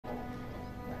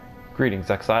Greetings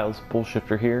Exiles,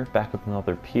 BullShifter here, back with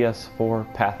another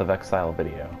PS4 Path of Exile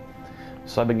video.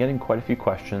 So I've been getting quite a few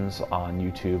questions on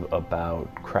YouTube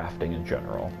about crafting in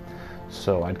general.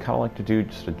 So I'd kind of like to do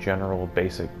just a general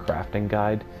basic crafting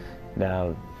guide.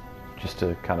 Now, just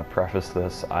to kind of preface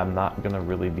this, I'm not going to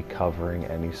really be covering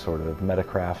any sort of meta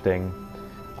crafting.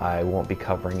 I won't be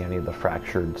covering any of the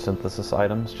fractured synthesis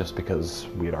items just because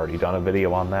we had already done a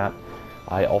video on that.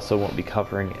 I also won't be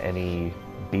covering any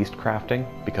beast crafting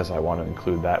because I want to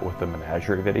include that with the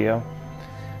menagerie video.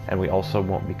 And we also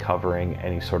won't be covering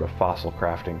any sort of fossil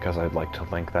crafting because I'd like to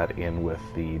link that in with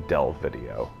the delve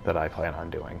video that I plan on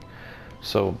doing.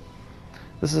 So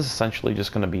this is essentially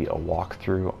just going to be a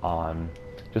walkthrough on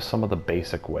just some of the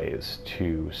basic ways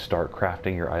to start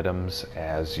crafting your items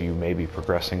as you may be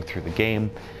progressing through the game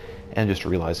and just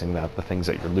realizing that the things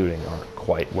that you're looting aren't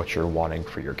quite what you're wanting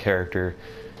for your character.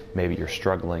 Maybe you're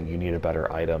struggling, you need a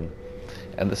better item,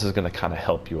 and this is going to kind of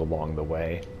help you along the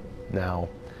way. Now,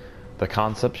 the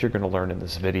concepts you're going to learn in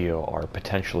this video are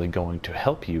potentially going to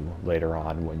help you later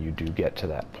on when you do get to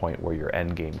that point where you're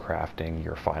endgame crafting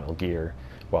your final gear.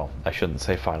 Well, I shouldn't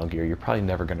say final gear, you're probably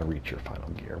never going to reach your final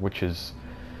gear, which is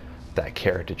that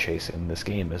carrot to chase in this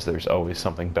game, is there's always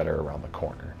something better around the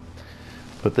corner.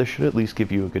 But this should at least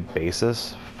give you a good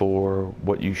basis for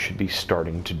what you should be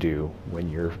starting to do when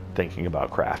you're thinking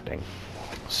about crafting.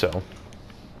 So,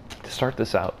 to start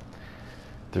this out,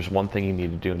 there's one thing you need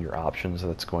to do in your options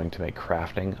that's going to make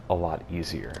crafting a lot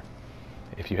easier.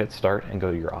 If you hit start and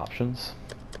go to your options,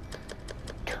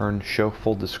 turn show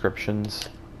full descriptions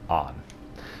on.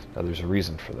 Now there's a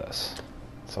reason for this.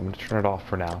 So I'm going to turn it off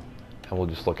for now and we'll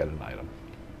just look at an item.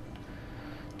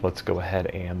 Let's go ahead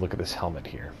and look at this helmet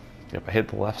here. If I hit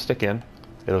the left stick in,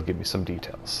 it'll give me some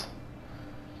details.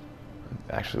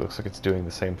 It actually looks like it's doing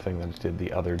the same thing that it did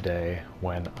the other day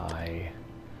when I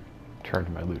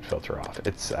turned my loot filter off.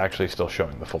 It's actually still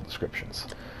showing the full descriptions,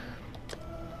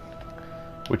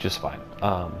 which is fine.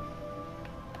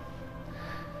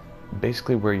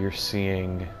 Basically where you're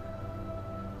seeing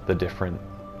the different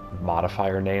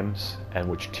modifier names and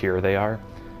which tier they are,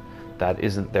 that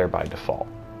isn't there by default.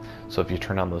 So if you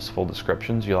turn on those full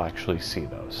descriptions, you'll actually see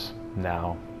those.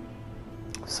 Now,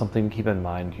 something to keep in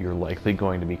mind, you're likely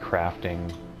going to be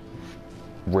crafting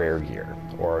rare gear,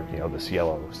 or this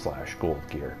yellow/gold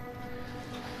gear.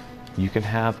 You can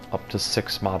have up to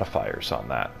 6 modifiers on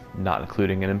that, not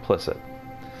including an implicit.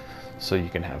 So you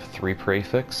can have 3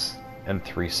 prefix and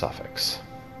 3 suffix.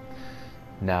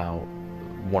 Now,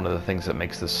 one of the things that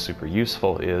makes this super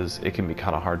useful is it can be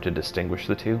kind of hard to distinguish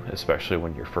the two, especially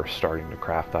when you're first starting to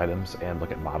craft items and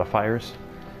look at modifiers.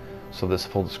 So this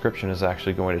full description is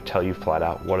actually going to tell you flat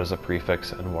out what is a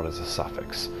prefix and what is a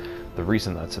suffix. The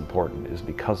reason that's important is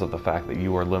because of the fact that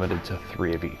you are limited to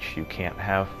 3 of each. You can't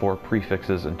have 4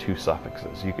 prefixes and 2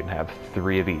 suffixes. You can have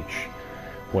 3 of each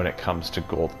when it comes to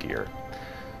gold gear,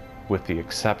 with the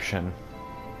exception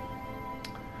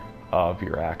of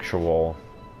your actual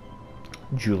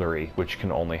jewelry, which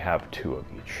can only have 2 of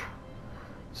each.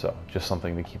 So just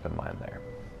something to keep in mind there.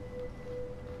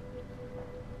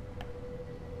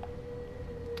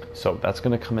 So that's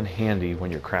going to come in handy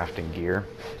when you're crafting gear,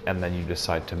 and then you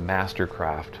decide to master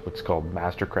craft. What's called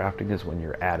master crafting is when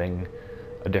you're adding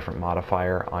a different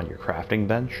modifier on your crafting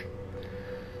bench.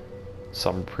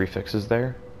 Some prefixes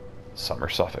there, some are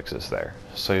suffixes there.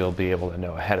 So you'll be able to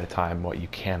know ahead of time what you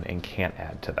can and can't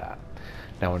add to that.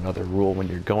 Now, another rule when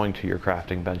you're going to your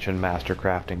crafting bench in master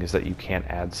crafting is that you can't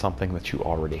add something that you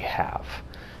already have.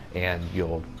 And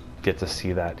you'll get to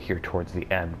see that here towards the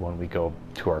end when we go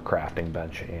to our crafting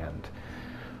bench, and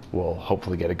we'll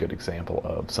hopefully get a good example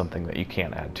of something that you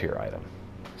can't add to your item.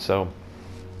 So,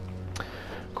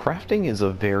 crafting is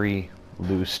a very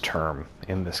loose term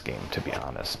in this game, to be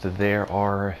honest. There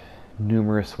are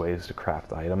numerous ways to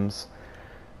craft items,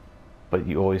 but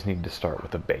you always need to start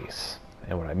with a base.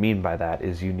 And what I mean by that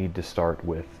is you need to start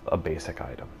with a basic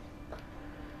item.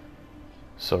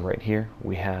 So right here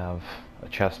we have a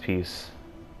chest piece,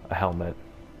 a helmet,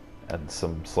 and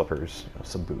some slippers,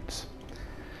 some boots.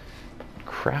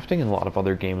 Crafting in a lot of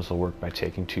other games will work by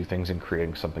taking 2 things and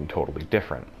creating something totally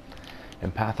different.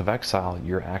 In Path of Exile,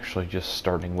 you're actually just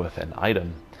starting with an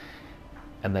item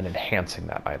and then enhancing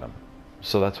that item.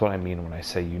 So that's what I mean when I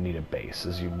say you need a base,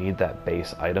 is you need that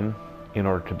base item in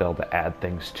order to be able to add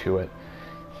things to it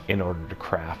in order to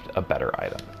craft a better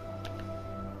item.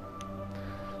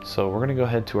 So we're going to go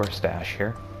ahead to our stash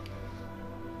here.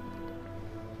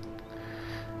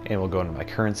 And we'll go into my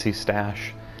currency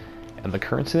stash. And the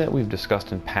currency that we've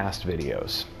discussed in past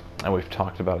videos, and we've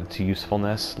talked about its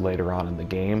usefulness later on in the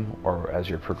game or as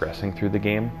you're progressing through the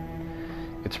game,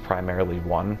 it's primarily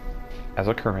 1 as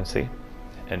a currency,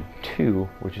 And two,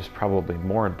 which is probably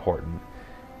more important,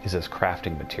 is as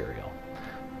crafting material.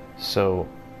 So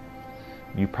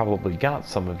you probably got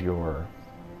some of your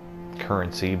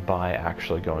currency by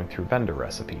actually going through vendor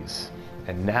recipes.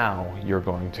 And now you're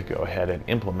going to go ahead and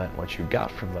implement what you got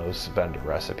from those vendor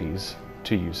recipes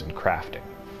to use in crafting.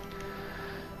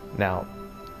 Now,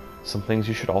 some things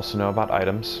you should also know about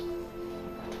items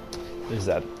is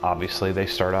that obviously they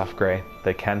start off gray.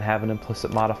 They can have an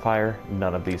implicit modifier.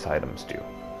 None of these items do.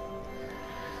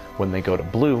 When they go to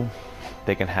blue,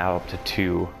 they can have up to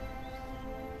 2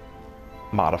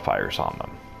 modifiers on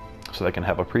them. So they can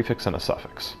have a prefix and a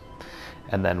suffix.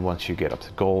 And then once you get up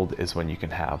to gold is when you can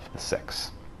have the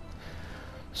 6.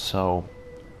 So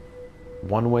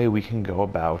one way we can go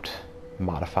about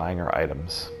modifying our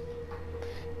items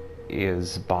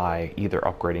is by either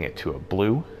upgrading it to a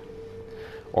blue,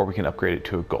 or we can upgrade it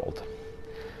to a gold.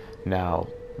 Now,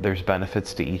 there's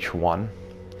benefits to each one.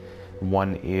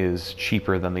 One is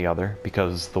cheaper than the other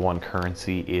because the one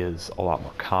currency is a lot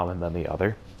more common than the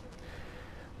other.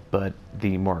 But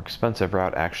the more expensive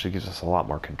route actually gives us a lot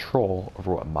more control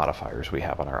over what modifiers we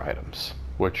have on our items,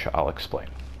 which I'll explain.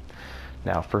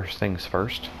 Now, first things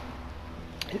first,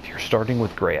 if you're starting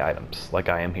with gray items, like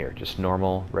I am here, just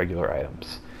normal, regular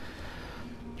items,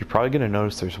 you're probably going to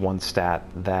notice there's one stat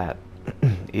that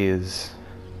is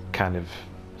kind of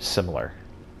similar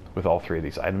with all 3 of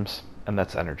these items, and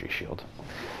that's energy shield.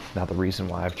 Now, the reason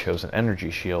why I've chosen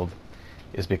energy shield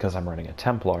is because I'm running a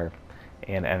Templar,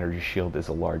 and energy shield is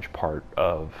a large part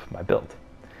of my build.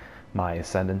 My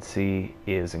ascendancy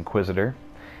is Inquisitor,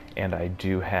 and I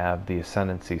do have the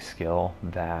ascendancy skill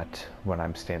that when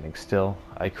I'm standing still,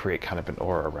 I create kind of an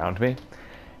aura around me,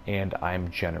 and I'm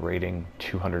generating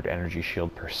 200 energy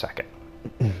shield per second.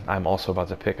 I'm also about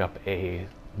to pick up a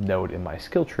node in my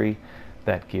skill tree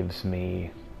that gives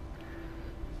me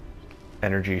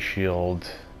energy shield,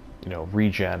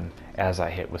 regen as I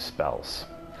hit with spells.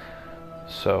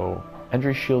 So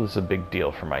energy shield is a big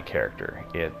deal for my character.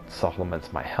 It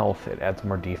supplements my health, it adds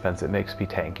more defense, it makes me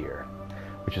tankier,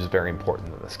 which is very important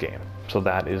in this game. So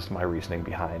that is my reasoning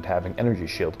behind having energy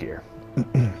shield gear.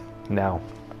 Now,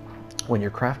 when you're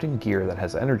crafting gear that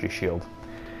has energy shield,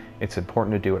 it's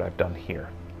important to do what I've done here,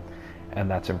 and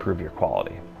that's improve your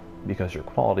quality, because your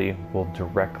quality will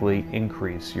directly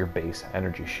increase your base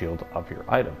energy shield of your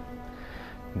item.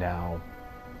 Now,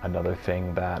 another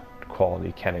thing that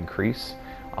quality can increase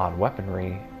on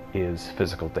weaponry is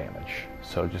physical damage.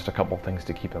 So just a couple things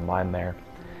to keep in mind there.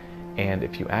 And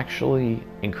if you actually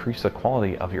increase the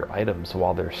quality of your items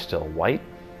while they're still white,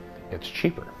 it's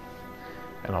cheaper.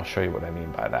 And I'll show you what I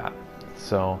mean by that.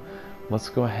 So let's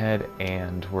go ahead,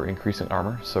 and we're increasing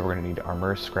armor. So we're going to need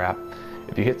armor, scrap.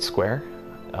 If you hit square,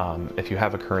 if you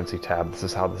have a currency tab, this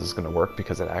is how this is going to work,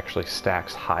 because it actually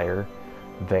stacks higher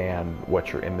than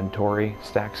what your inventory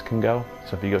stacks can go.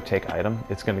 So if you go take item,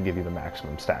 it's going to give you the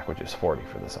maximum stack, which is 40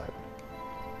 for this item.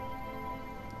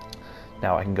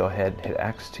 Now I can go ahead and hit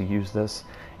X to use this,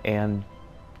 and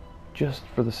just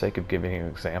for the sake of giving you an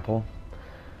example,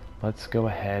 let's go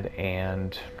ahead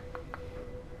and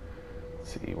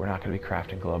let's see, we're not going to be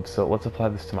crafting gloves, so let's apply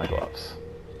this to my gloves.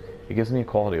 It gives me a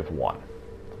quality of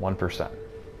 1%.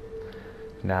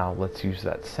 Now let's use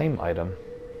that same item.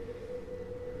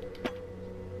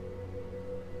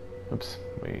 Oops,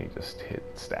 we just hit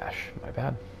stash, my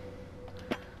bad.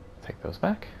 Take those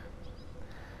back.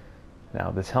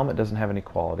 Now this helmet doesn't have any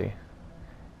quality,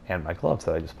 and my gloves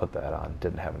that I just put that on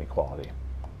didn't have any quality.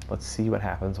 Let's see what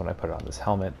happens when I put it on this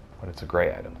helmet when it's a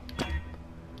gray item.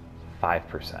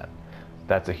 5%.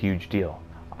 That's a huge deal.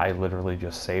 I literally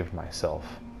just saved myself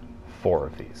 4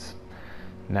 of these.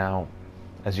 Now,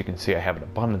 as you can see, I have an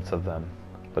abundance of them,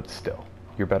 but still,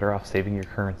 you're better off saving your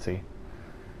currency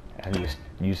and just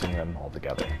using them all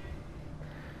together.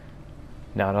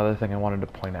 Now, another thing I wanted to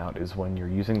point out is when you're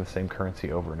using the same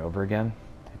currency over and over again,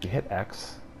 if you hit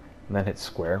X and then hit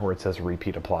square where it says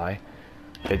repeat apply,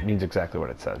 it means exactly what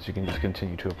it says. You can just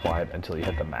continue to apply it until you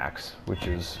hit the max, which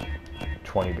is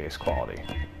 20 base quality.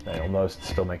 Now you'll notice it's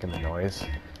still making the noise,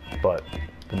 but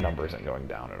the number isn't going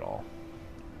down at all.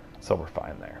 So we're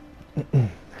fine there.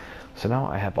 So now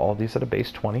I have all of these at a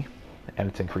base 20, and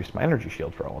it's increased my energy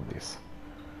shield for all of these.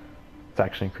 It's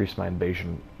actually increased my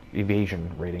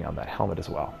evasion rating on that helmet as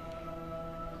well.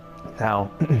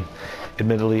 Now,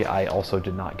 admittedly, I also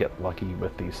did not get lucky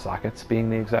with these sockets being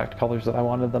the exact colors that I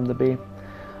wanted them to be.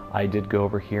 I did go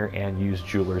over here and use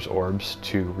Jeweler's Orbs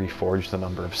to reforge the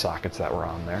number of sockets that were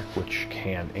on there, which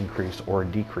can increase or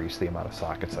decrease the amount of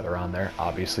sockets that are on there.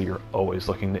 Obviously, you're always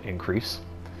looking to increase.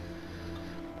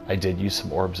 I did use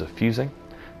some Orbs of Fusing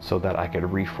so that I could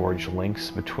reforge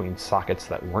links between sockets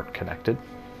that weren't connected.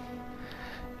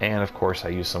 And of course I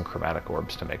used some chromatic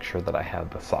orbs to make sure that I had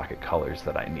the socket colors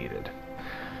that I needed.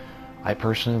 I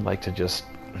personally like to just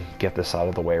get this out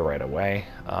of the way right away.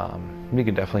 You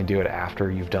can definitely do it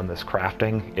after you've done this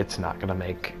crafting. It's not going to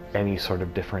make any sort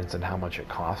of difference in how much it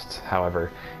costs.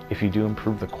 However, if you do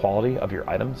improve the quality of your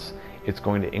items, it's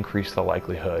going to increase the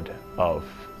likelihood of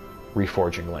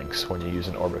reforging links when you use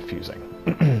an orb of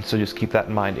fusing. So just keep that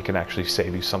in mind. It can actually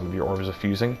save you some of your orbs of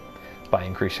fusing by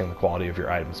increasing the quality of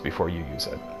your items before you use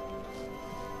it.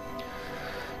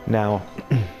 Now,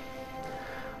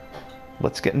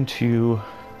 let's get into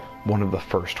one of the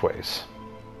first ways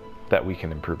that we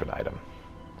can improve an item.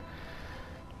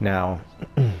 Now,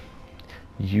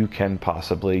 you can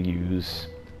possibly use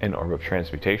an orb of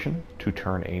transmutation to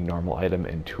turn a normal item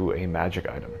into a magic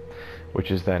item,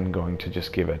 which is then going to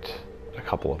just give it a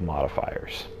couple of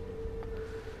modifiers.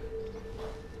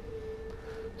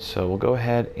 So we'll go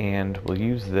ahead and we'll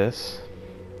use this,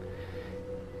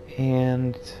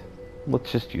 and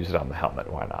let's just use it on the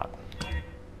helmet, why not?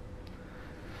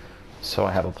 So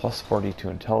I have a plus 42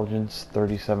 intelligence,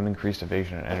 37 increased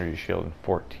evasion and energy shield, and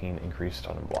 14 increased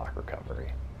stun and block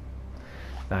recovery.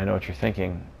 Now I know what you're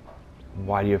thinking,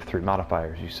 why do you have 3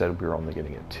 modifiers? You said we were only going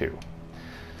to get 2.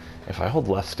 If I hold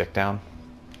left stick down,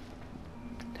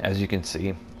 as you can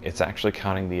see, it's actually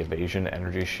counting the evasion,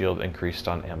 energy shield, increased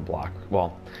stun, and block.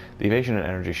 Well, the evasion and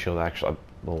energy shield actually, I'm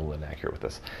a little inaccurate with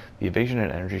this. The evasion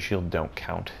and energy shield don't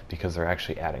count because they're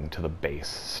actually adding to the base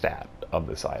stat of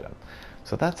this item.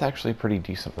 So that's actually a pretty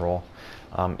decent roll.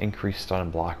 Increased stun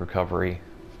and block recovery,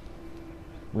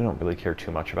 we don't really care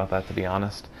too much about that, to be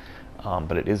honest.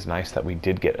 But it is nice that we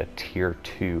did get a tier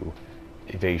 2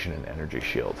 evasion and energy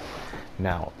shield.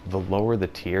 Now, the lower the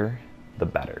tier, the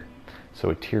better.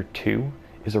 So a tier 2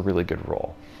 is a really good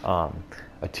roll.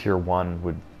 A tier 1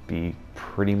 would be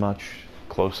pretty much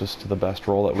closest to the best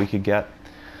roll that we could get.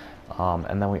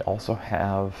 And then we also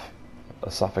have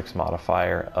a suffix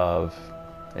modifier of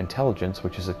intelligence,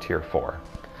 which is a tier 4.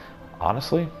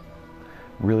 Honestly,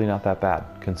 really not that bad,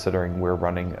 considering we're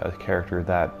running a character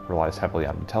that relies heavily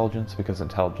on intelligence, because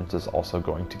intelligence is also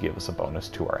going to give us a bonus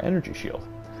to our energy shield.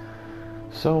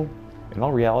 So, in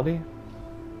all reality,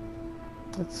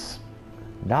 it's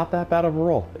not that bad of a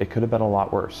roll. It could have been a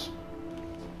lot worse.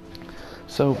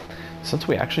 So, since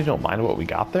we actually don't mind what we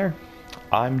got there,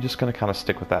 I'm just going to kind of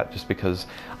stick with that, just because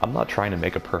I'm not trying to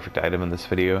make a perfect item in this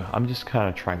video. I'm just kind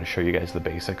of trying to show you guys the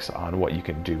basics on what you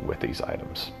can do with these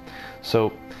items.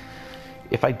 So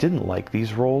if I didn't like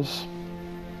these rolls,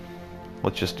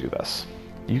 let's just do this.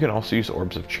 You can also use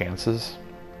orbs of chances,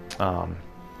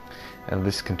 and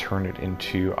this can turn it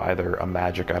into either a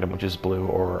magic item, which is blue,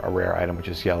 or a rare item, which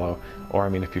is yellow, or I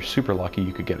mean, if you're super lucky,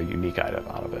 you could get a unique item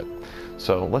out of it.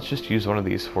 So let's just use one of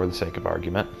these for the sake of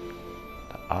argument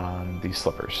on these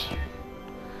slippers.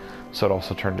 So it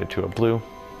also turned into a blue.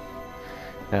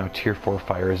 Now tier 4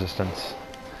 fire resistance.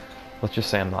 Let's just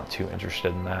say I'm not too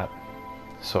interested in that.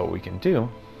 So what we can do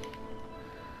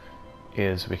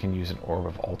is we can use an orb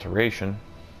of alteration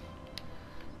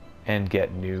and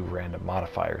get new random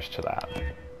modifiers to that.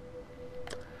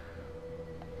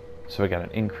 So we got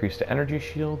an increased energy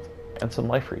shield and some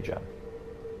life regen.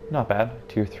 Not bad.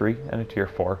 Tier 3 and a tier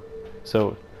 4.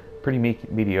 So pretty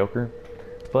mediocre,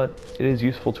 but it is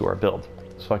useful to our build,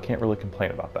 so I can't really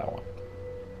complain about that one.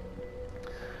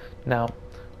 Now,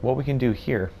 what we can do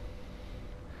here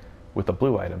with a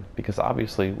blue item, because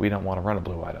obviously we don't want to run a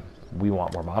blue item, we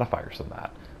want more modifiers than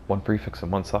that. 1 prefix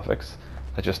and 1 suffix,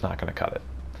 that's just not going to cut it.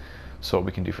 So what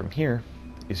we can do from here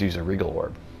is use a regal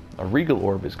orb. A regal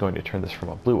orb is going to turn this from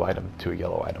a blue item to a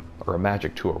yellow item, or a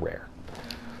magic to a rare.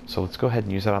 So let's go ahead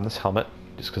and use that on this helmet,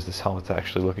 just because this helmet's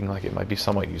actually looking like it might be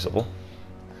somewhat usable.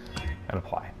 And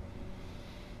apply.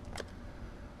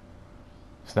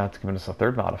 So now it's giving us a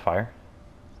 3rd modifier.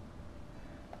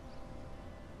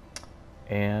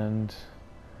 And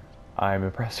I'm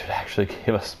impressed it actually gave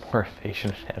us more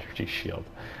evasion and energy shield.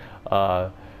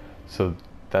 So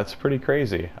that's pretty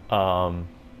crazy.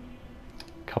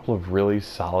 Couple of really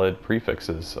solid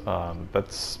prefixes.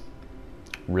 That's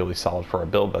really solid for our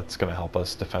build. That's going to help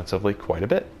us defensively quite a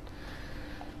bit.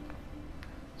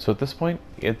 So at this point,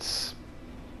 it's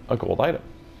a gold item.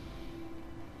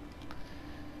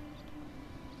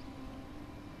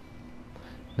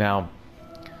 Now,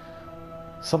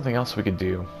 something else we could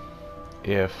do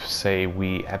if, say,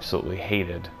 we absolutely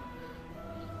hated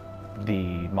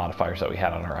the modifiers that we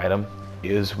had on our item,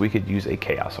 is we could use a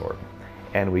chaos orb,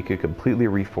 and we could completely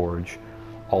reforge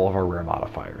all of our rare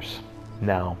modifiers.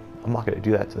 Now, I'm not going to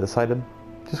do that to this item,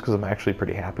 just because I'm actually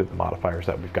pretty happy with the modifiers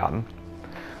that we've gotten.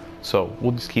 So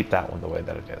we'll just keep that one the way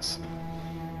that it is.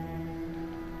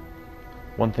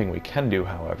 One thing we can do,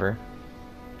 however,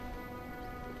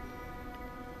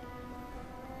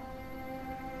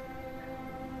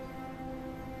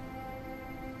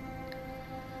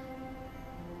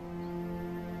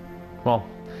 well,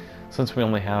 since we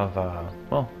only have,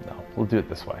 well, no, we'll do it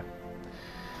this way.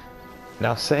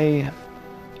 Now say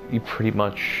you pretty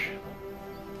much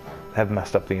have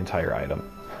messed up the entire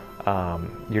item.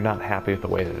 You're not happy with the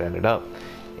way that it ended up,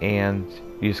 and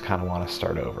you just kind of want to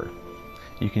start over.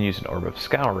 You can use an Orb of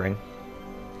Scouring,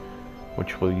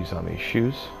 which we'll use on these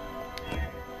shoes,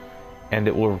 and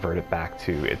it will revert it back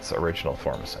to its original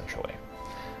form, essentially.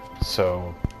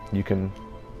 So you can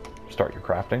start your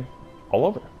crafting all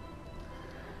over.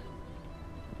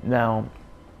 Now,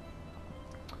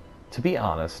 to be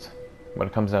honest, when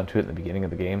it comes down to it in the beginning of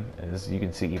the game, as you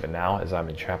can see even now as I'm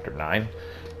in Chapter 9,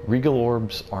 Regal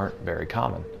Orbs aren't very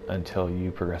common until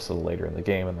you progress a little later in the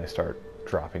game and they start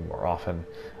dropping more often.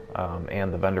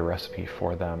 And the vendor recipe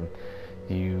for them,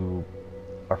 you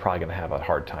are probably going to have a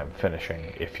hard time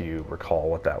finishing if you recall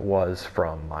what that was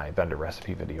from my vendor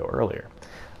recipe video earlier.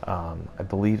 I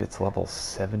believe it's level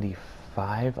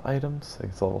 75 items. I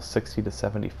think it's level 60 to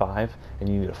 75, and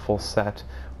you need a full set,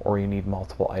 or you need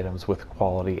multiple items with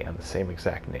quality and the same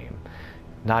exact name.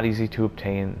 Not easy to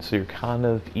obtain, so you're kind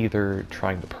of either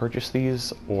trying to purchase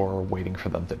these or waiting for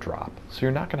them to drop. So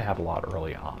you're not going to have a lot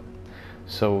early on.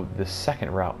 So the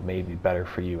second route may be better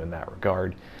for you in that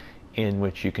regard, in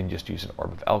which you can just use an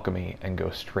Orb of Alchemy and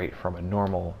go straight from a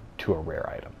normal to a rare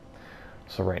item.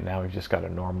 So right now we've just got a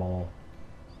normal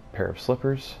pair of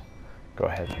slippers. Go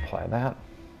ahead and apply that.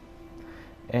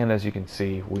 And as you can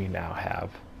see, we now have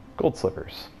gold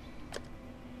slippers.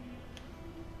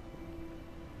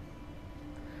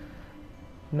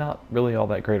 Not really all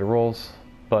that great of rolls,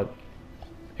 but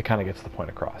it kind of gets the point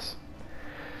across.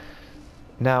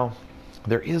 Now,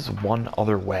 there is one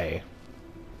other way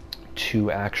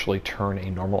to actually turn a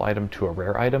normal item to a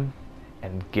rare item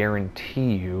and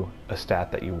guarantee you a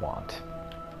stat that you want.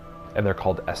 And they're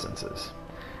called essences.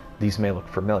 These may look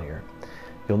familiar.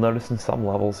 You'll notice in some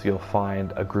levels you'll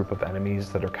find a group of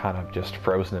enemies that are kind of just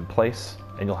frozen in place,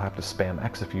 and you'll have to spam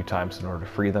X a few times in order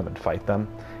to free them and fight them,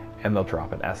 and they'll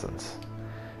drop an essence.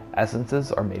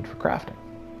 Essences are made for crafting.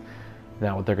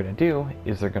 Now what they're going to do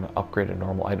is they're going to upgrade a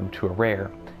normal item to a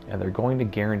rare, and they're going to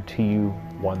guarantee you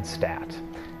one stat.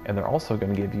 And they're also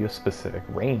going to give you a specific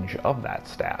range of that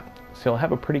stat. So you'll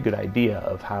have a pretty good idea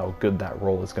of how good that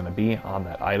roll is going to be on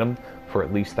that item for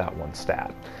at least that one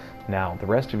stat. Now, the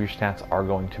rest of your stats are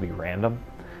going to be random,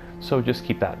 so just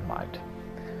keep that in mind.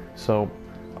 So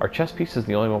our chest piece is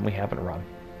the only one we haven't run.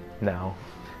 Now,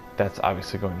 that's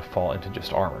obviously going to fall into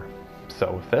just armor.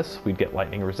 So with this, we'd get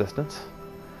lightning resistance.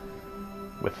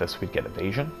 With this, we'd get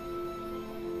evasion.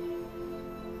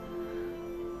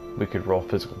 We could roll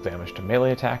physical damage to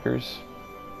melee attackers,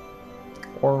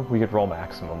 or we could roll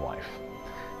maximum life.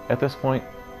 At this point,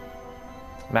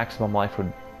 maximum life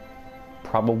would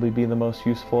probably be the most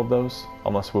useful of those,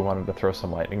 unless we wanted to throw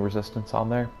some lightning resistance on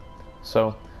there.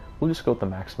 So we'll just go with the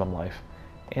maximum life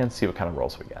and see what kind of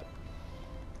rolls we get.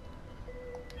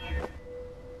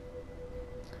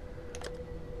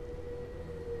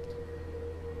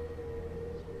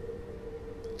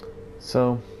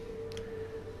 So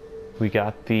we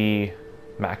got the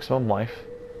maximum life,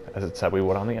 as it said we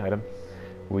would on the item.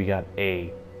 We got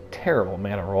a terrible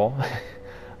mana roll,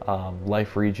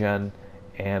 life regen,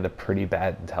 and a pretty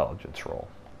bad intelligence roll.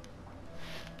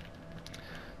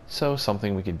 So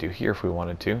something we could do here if we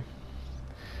wanted to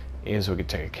is we could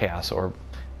take a Chaos Orb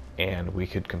and we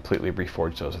could completely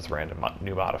reforge those with random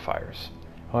new modifiers.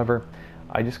 However,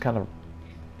 I just kind of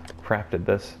crafted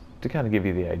this to kind of give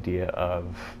you the idea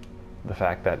of the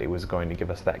fact that it was going to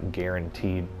give us that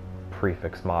guaranteed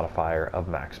prefix modifier of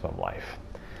maximum life.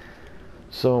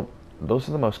 So those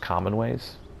are the most common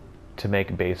ways to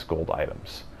make base gold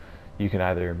items. You can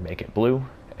either make it blue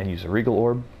and use a Regal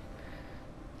Orb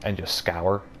and just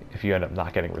scour if you end up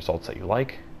not getting results that you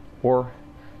like, or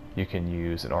you can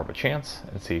use an Orb of Chance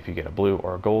and see if you get a blue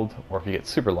or a gold, or if you get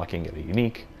super lucky and get a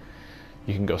unique,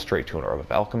 you can go straight to an Orb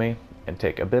of Alchemy and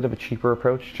take a bit of a cheaper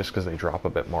approach just because they drop a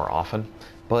bit more often,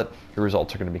 but your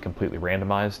results are going to be completely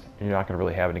randomized and you're not going to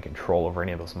really have any control over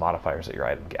any of those modifiers that your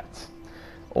item gets.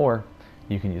 Or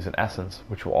you can use an Essence,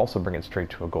 which will also bring it straight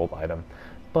to a gold item,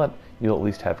 but you'll at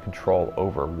least have control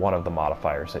over one of the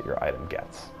modifiers that your item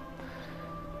gets.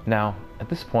 Now, at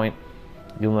this point,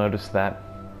 you'll notice that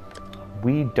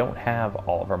we don't have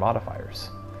all of our modifiers.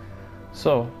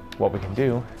 So what we can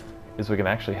do is we can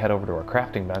actually head over to our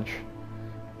crafting bench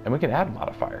and we can add a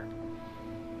modifier.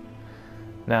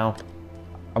 Now,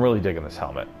 I'm really digging this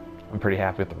helmet. I'm pretty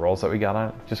happy with the rolls that we got on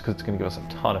it, just because it's going to give us a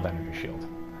ton of energy shield.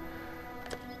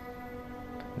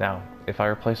 Now, if I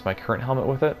replace my current helmet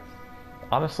with it,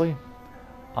 honestly,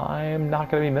 I'm not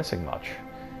going to be missing much.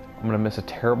 I'm going to miss a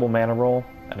terrible mana roll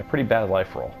and a pretty bad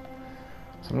life roll.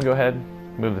 So I'm going to go ahead,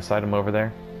 move this item over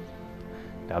there.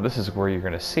 Now this is where you're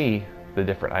going to see the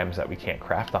different items that we can't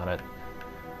craft on it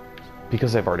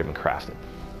because they've already been crafted.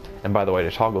 And by the way,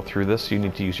 to toggle through this, you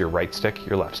need to use your right stick.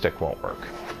 Your left stick won't work.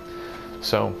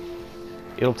 So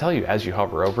it'll tell you as you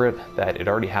hover over it that it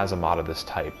already has a mod of this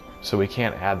type, so we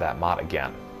can't add that mod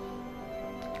again.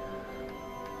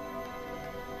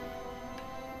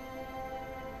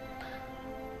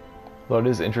 Though it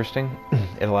is interesting,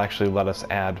 it'll actually let us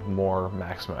add more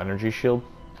maximum energy shield.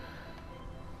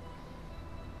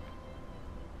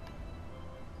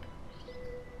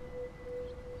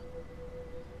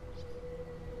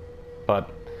 But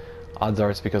odds are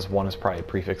it's because one is probably a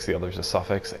prefix, the other is a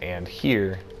suffix, and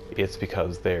here it's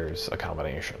because there's a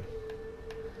combination.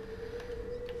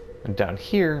 And down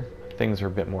here, things are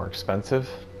a bit more expensive,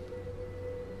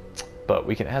 but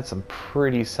we can add some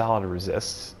pretty solid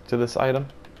resists to this item.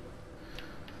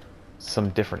 Some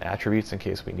different attributes in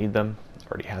case we need them. It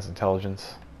already has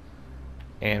intelligence.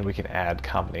 And we can add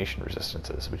combination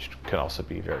resistances, which can also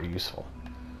be very useful.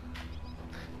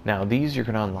 Now these you're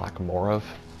going to unlock more of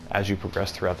as you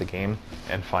progress throughout the game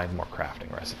and find more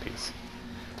crafting recipes.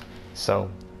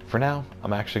 So for now,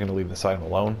 I'm actually going to leave this item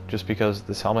alone just because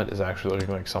this helmet is actually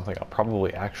looking like something I'll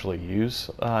probably actually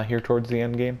use here towards the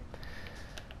end game.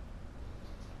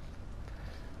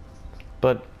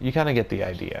 But you kind of get the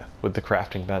idea with the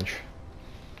crafting bench.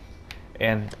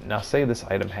 And now say this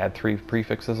item had 3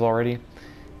 prefixes already,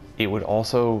 it would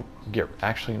also get,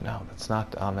 actually no, that's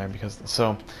not on there because,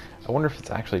 so I wonder if it's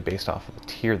actually based off of the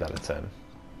tier that it's in.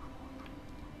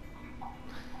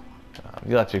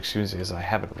 You'll have to excuse me as I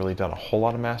haven't really done a whole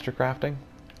lot of master crafting.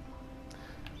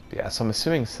 Yeah, so I'm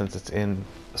assuming since it's in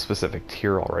a specific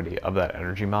tier already of that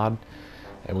energy mod,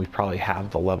 and we probably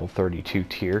have the level 32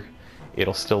 tier,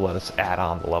 it'll still let us add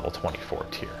on the level 24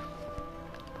 tier.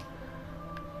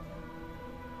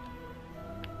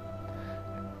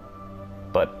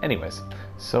 But anyways,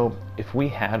 so if we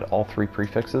had all 3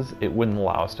 prefixes, it wouldn't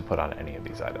allow us to put on any of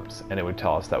these items, and it would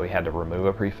tell us that we had to remove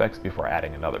a prefix before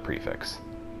adding another prefix.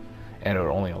 And it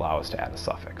would only allow us to add a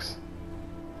suffix.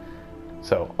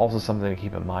 So also something to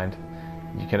keep in mind,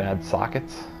 you can add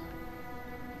sockets,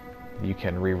 you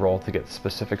can re-roll to get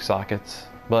specific sockets,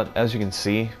 but as you can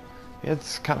see,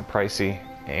 it's kind of pricey,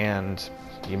 and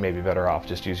you may be better off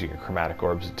just using your chromatic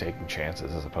orbs and taking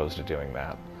chances as opposed to doing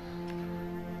that.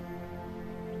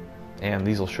 And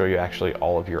these will show you actually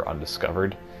all of your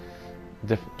undiscovered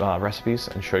recipes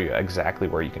and show you exactly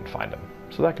where you can find them.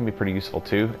 So that can be pretty useful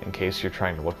too, in case you're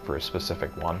trying to look for a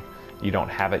specific one. You don't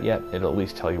have it yet, it'll at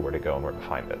least tell you where to go and where to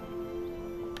find it.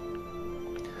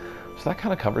 So that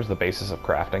kind of covers the basis of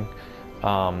crafting.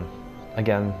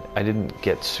 Again, I didn't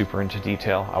get super into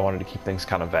detail. I wanted to keep things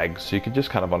kind of vague so you could just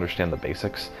kind of understand the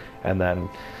basics and then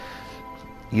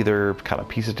either kind of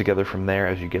piece it together from there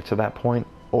as you get to that point,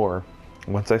 or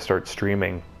once I start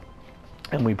streaming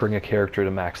and we bring a character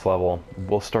to max level,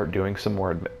 we'll start doing some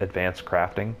more advanced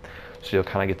crafting, so you'll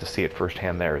kind of get to see it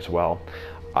firsthand there as well.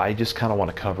 I just kind of want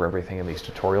to cover everything in these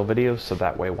tutorial videos, so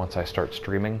that way once I start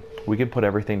streaming, we can put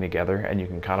everything together and you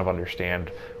can kind of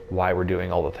understand why we're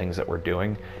doing all the things that we're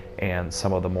doing and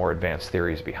some of the more advanced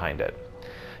theories behind it.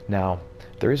 Now,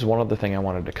 there is one other thing I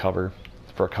wanted to cover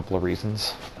for a couple of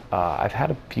reasons. I've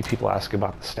had a few people ask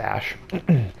about the stash.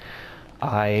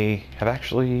 I have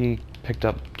actually picked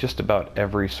up just about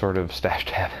every sort of stash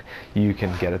tab you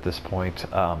can get at this point,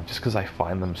 just because I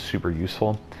find them super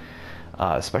useful,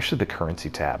 especially the currency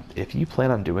tab. If you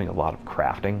plan on doing a lot of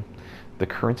crafting, the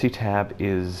currency tab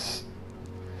is,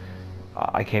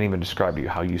 I can't even describe to you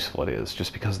how useful it is,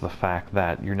 just because of the fact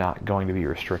that you're not going to be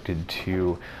restricted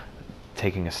to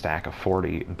taking a stack of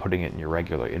 40 and putting it in your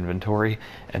regular inventory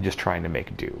and just trying to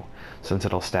make do, since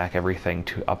it'll stack everything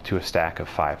to up to a stack of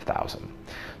 5,000.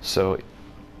 So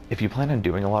if you plan on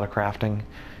doing a lot of crafting,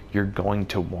 you're going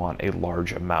to want a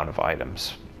large amount of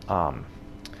items,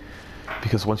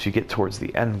 because once you get towards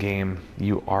the end game,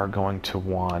 you are going to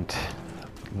want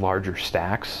larger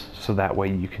stacks, so that way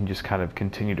you can just kind of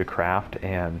continue to craft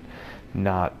and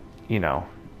not, you know,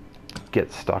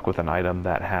 get stuck with an item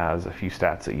that has a few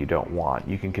stats that you don't want.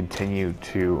 You can continue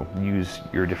to use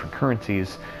your different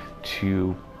currencies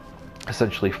to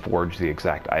essentially forge the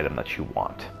exact item that you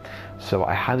want. So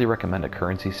I highly recommend a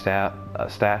currency stash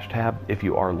tab if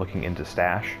you are looking into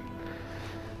stash.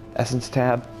 Essence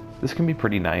tab, this can be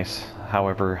pretty nice.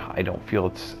 However, I don't feel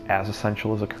it's as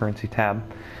essential as a currency tab,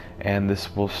 and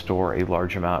this will store a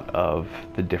large amount of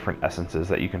the different essences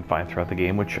that you can find throughout the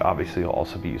game, which obviously you'll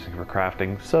also be using for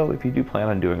crafting. So if you do plan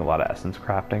on doing a lot of essence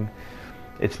crafting,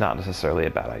 it's not necessarily a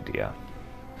bad idea.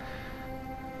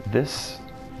 There's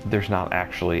not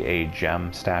actually a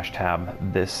gem stash tab.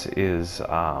 This is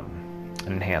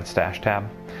an enhanced stash tab.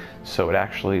 So it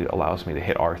actually allows me to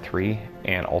hit R3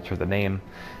 and alter the name.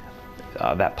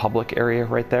 That public area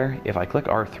right there, if I click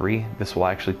R3, this will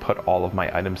actually put all of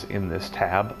my items in this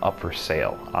tab up for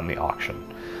sale on the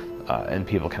auction. And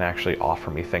people can actually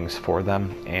offer me things for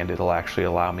them, and it'll actually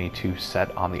allow me to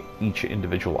set on each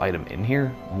individual item in here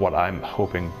what I'm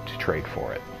hoping to trade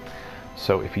for it.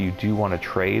 So if you do want to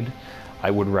trade, I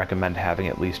would recommend having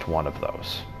at least one of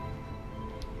those.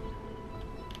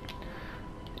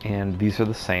 And these are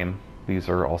the same. These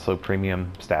are also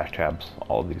premium stash tabs,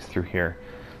 all of these through here.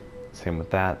 Same with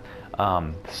that.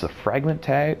 This is a fragment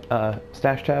tag,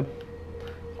 stash tab,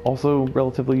 also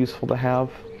relatively useful to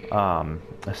have.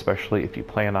 Especially if you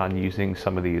plan on using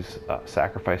some of these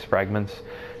sacrifice fragments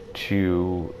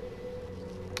to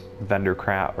vendor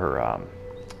craft or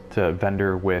to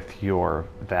vendor with your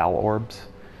Val orbs,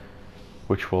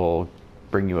 which will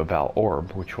bring you a Val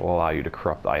orb, which will allow you to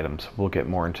corrupt items. We'll get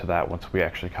more into that once we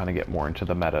actually kind of get more into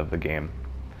the meta of the game.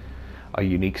 A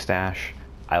unique stash.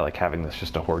 I like having this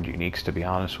just to hoard uniques, to be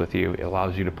honest with you. It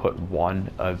allows you to put one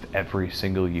of every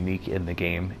single unique in the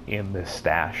game in this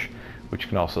stash, which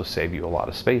can also save you a lot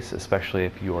of space, especially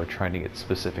if you are trying to get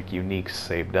specific uniques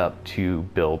saved up to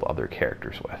build other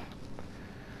characters with.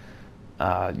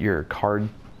 Your card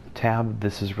tab,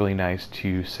 this is really nice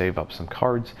to save up some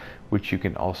cards, which you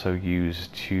can also use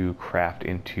to craft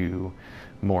into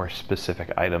more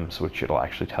specific items, which it'll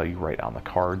actually tell you right on the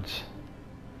cards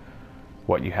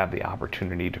what you have the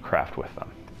opportunity to craft with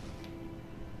them.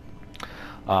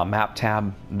 Map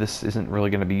tab, this isn't really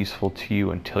going to be useful to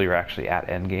you until you're actually at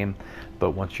endgame,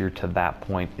 but once you're to that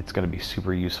point, it's going to be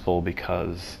super useful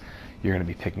because you're going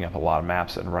to be picking up a lot of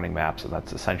maps and running maps, and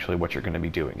that's essentially what you're going to be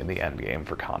doing in the endgame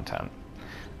for content.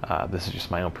 This is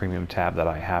just my own premium tab that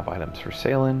I have items for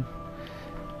sale in,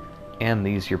 and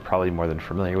these you're probably more than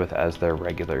familiar with as their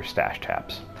regular stash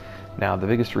tabs. Now, the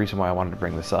biggest reason why I wanted to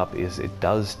bring this up is it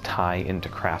does tie into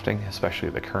crafting, especially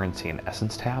the currency and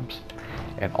essence tabs.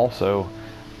 And also,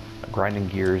 Grinding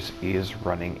Gears is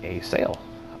running a sale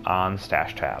on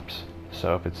stash tabs.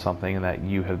 So if it's something that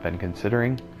you have been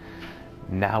considering,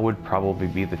 now would probably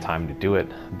be the time to do it.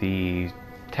 The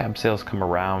tab sales come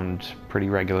around pretty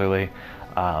regularly,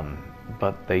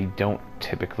 but they don't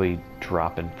typically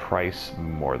drop in price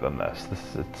more than this.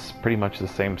 It's pretty much the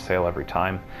same sale every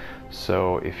time.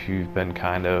 So if you've been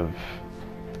kind of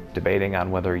debating on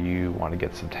whether you want to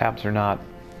get some tabs or not,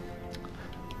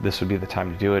 this would be the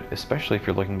time to do it, especially if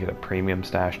you're looking to get a premium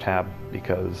stash tab,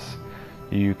 because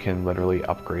you can literally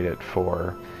upgrade it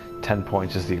for 10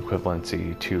 points is the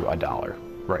equivalency to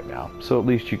 $1 right now. So at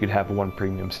least you could have one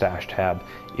premium stash tab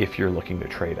if you're looking to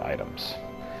trade items.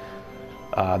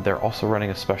 They're also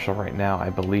running a special right now, I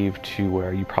believe, to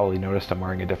where you probably noticed I'm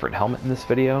wearing a different helmet in this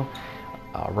video.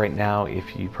 Right now,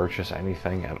 if you purchase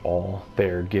anything at all,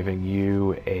 they're giving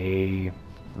you a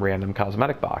random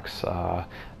cosmetic box. I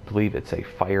believe it's a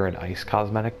fire and ice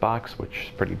cosmetic box, which is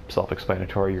pretty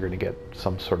self-explanatory. You're going to get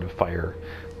some sort of fire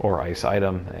or ice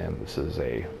item, and this is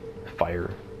a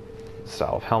fire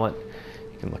style of helmet.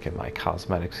 You can look at my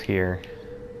cosmetics here.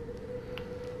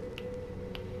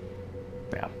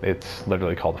 Yeah, it's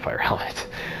literally called the fire helmet.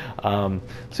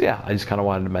 So yeah, I just kind of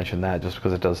wanted to mention that just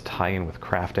because it does tie in with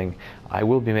crafting. I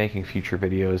will be making future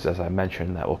videos, as I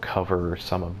mentioned, that will cover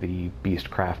some of the beast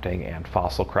crafting and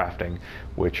fossil crafting,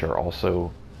 which are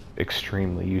also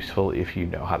extremely useful if you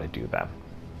know how to do them.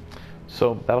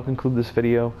 So that'll conclude this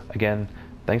video. Again,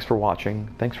 thanks for watching.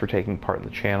 Thanks for taking part in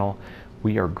the channel.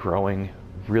 We are growing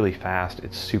really fast.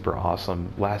 It's super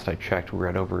awesome. Last I checked, we were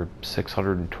at over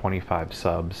 625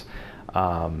 subs.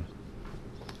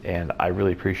 And I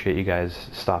really appreciate you guys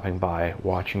stopping by,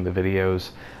 watching the videos.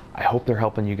 I hope they're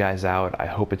helping you guys out. I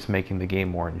hope it's making the game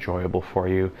more enjoyable for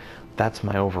you. That's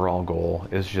my overall goal,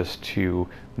 is just to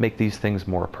make these things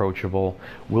more approachable.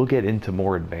 We'll get into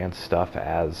more advanced stuff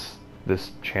as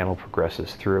this channel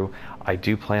progresses through. I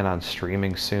do plan on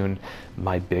streaming soon.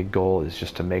 My big goal is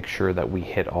just to make sure that we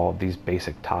hit all of these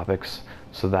basic topics,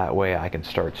 so that way I can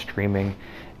start streaming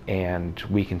and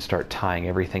we can start tying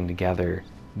everything together,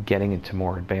 getting into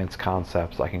more advanced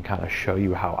concepts. I can kind of show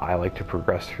you how I like to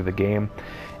progress through the game,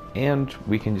 and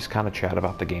we can just kind of chat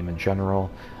about the game in general.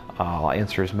 I'll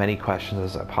answer as many questions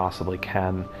as I possibly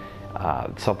can.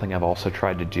 Something I've also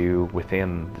tried to do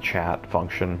within the chat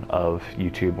function of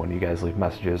YouTube, when you guys leave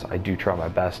messages, I do try my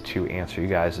best to answer you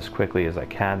guys as quickly as I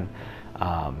can,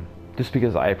 just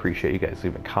because I appreciate you guys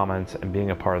leaving comments and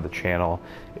being a part of the channel.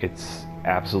 It's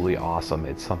absolutely awesome.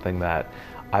 It's something that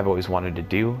I've always wanted to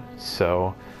do,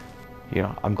 so you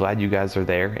know, I'm glad you guys are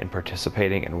there and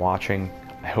participating and watching.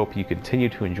 I hope you continue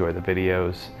to enjoy the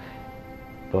videos,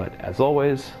 but as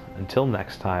always, until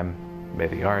next time, May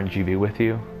the RNG be with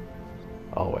you,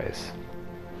 always.